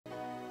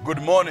Good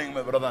morning,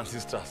 my brothers and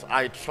sisters.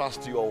 I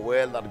trust you are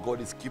well, that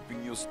God is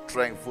keeping you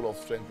full of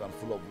strength and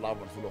full of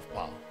love and full of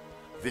power.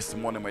 This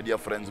morning, my dear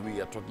friends, we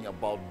are talking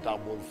about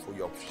double for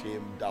your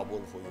shame,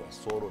 double for your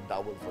sorrow,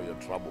 double for your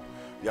trouble.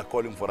 We are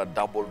calling for a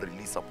double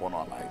release upon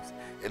our lives.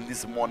 And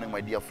this morning,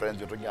 my dear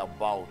friends, we're talking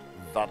about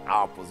that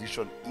our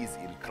position is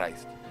in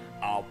Christ.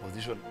 Our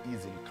position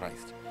is in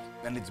Christ.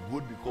 And it's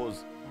good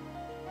because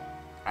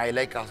I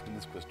like asking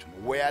this question.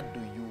 Where do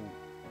you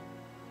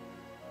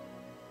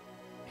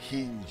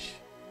hinge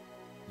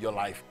your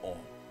life on?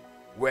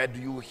 Where do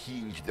you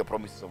hinge the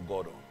promises of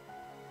God on?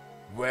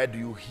 Where do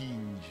you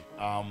hinge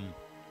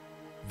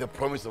the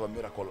promise of a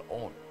miracle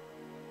on?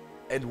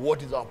 And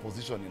what is our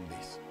position in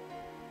this?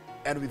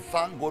 And we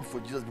thank God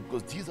for Jesus,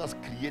 because Jesus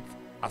creates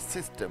a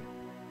system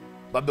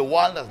that the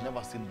world has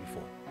never seen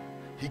before.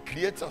 He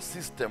creates a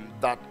system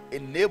that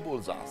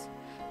enables us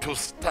to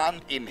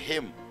stand in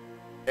Him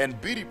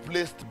and be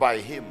replaced by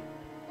Him,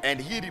 and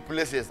He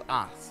replaces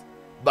us,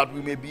 that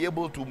we may be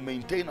able to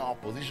maintain our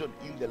position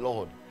in the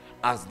Lord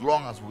as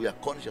long as we are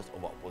conscious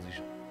of our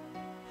position.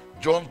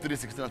 John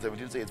 3:16 and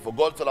 17 says, "For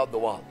God so loved the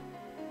world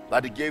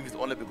that He gave His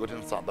only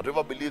begotten Son, that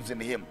whoever believes in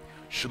Him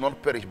should not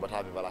perish but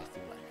have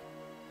everlasting life."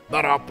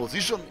 That our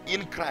position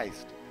in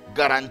Christ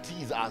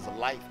guarantees us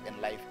life and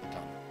life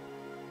eternal.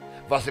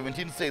 Verse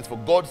 17 says, "For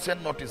God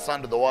sent not His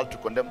Son to the world to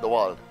condemn the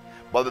world,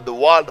 but that the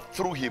world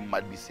through Him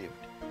might be saved."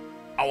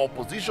 Our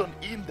position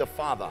in the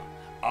Father,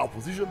 our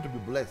position to be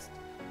blessed,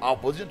 our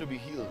position to be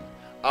healed,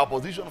 our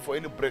position for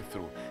any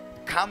breakthrough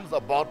comes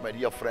about, my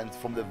dear friends,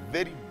 from the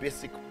very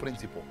basic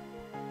principle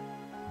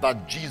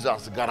that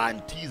Jesus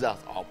guarantees us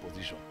our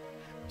position.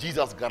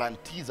 Jesus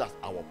guarantees us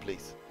our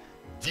place.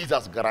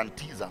 Jesus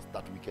guarantees us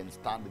that we can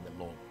stand in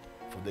the Lord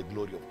for the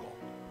glory of God.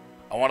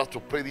 I want us to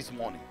pray this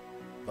morning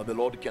that the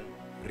Lord can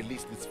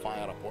release this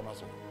fire upon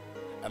us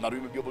all, and that we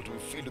may be able to be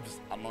filled with this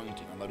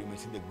anointing, and that we may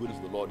see the goodness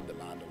of the Lord in the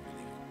land of the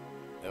living.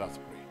 Let us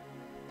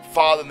pray.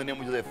 Father, in the name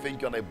of Jesus, I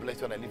thank you and I bless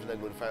you and I lift and I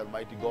glorify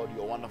Almighty God.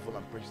 You are wonderful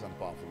and precious and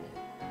powerful, Lord.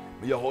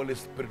 May your Holy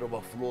Spirit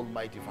overflow,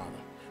 Almighty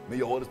Father. May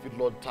your Holy Spirit,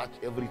 Lord, touch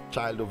every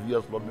child of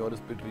yours, Lord. May your Holy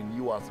Spirit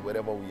renew us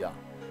wherever we are.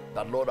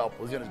 That, Lord, our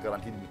position is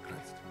guaranteed in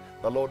Christ.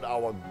 That, Lord,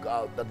 our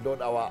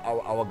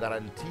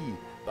guarantee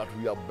that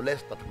we are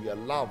blessed, that we are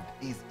loved,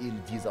 is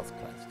in Jesus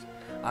Christ.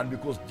 And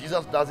because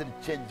Jesus doesn't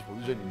change his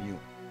position in you,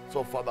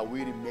 so, Father,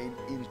 we remain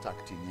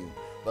intact in you.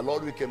 The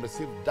Lord, we can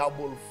receive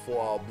double for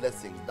our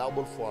blessings,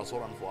 double for our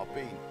sorrow and for our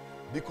pain.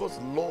 Because,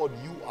 Lord,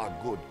 you are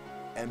good,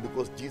 and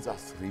because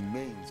Jesus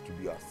remains to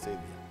be our Savior.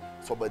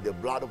 So by the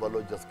blood of our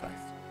Lord Jesus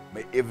Christ,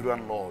 may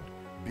everyone, Lord,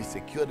 be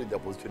secured in their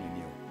position in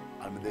you,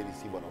 and may they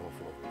receive an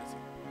overflow of blessing.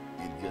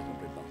 In Jesus'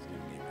 name,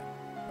 thanksgiving,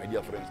 amen. My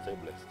dear friends, stay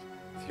blessed.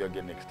 See you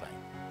again next time.